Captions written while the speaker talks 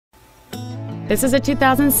This is a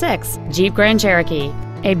 2006 Jeep Grand Cherokee,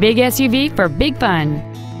 a big SUV for big fun.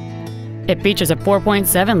 It features a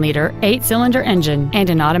 4.7-liter 8-cylinder engine and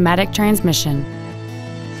an automatic transmission.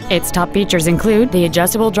 Its top features include the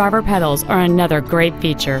adjustable driver pedals are another great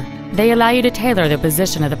feature. They allow you to tailor the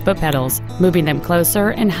position of the foot pedals, moving them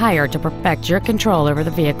closer and higher to perfect your control over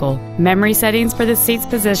the vehicle. Memory settings for the seat's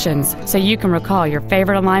positions, so you can recall your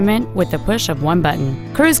favorite alignment with the push of one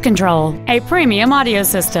button. Cruise control, a premium audio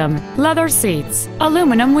system, leather seats,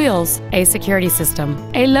 aluminum wheels, a security system,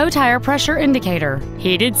 a low tire pressure indicator,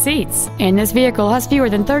 heated seats, and this vehicle has fewer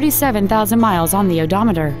than 37,000 miles on the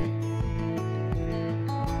odometer.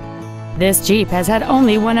 This Jeep has had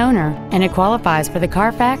only one owner, and it qualifies for the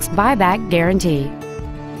Carfax buyback guarantee.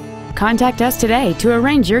 Contact us today to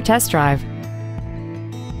arrange your test drive.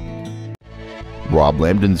 Rob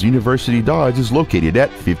Lambdin's University Dodge is located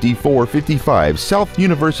at 5455 South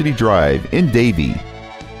University Drive in Davie.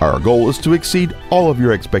 Our goal is to exceed all of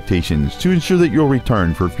your expectations to ensure that you'll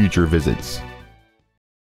return for future visits.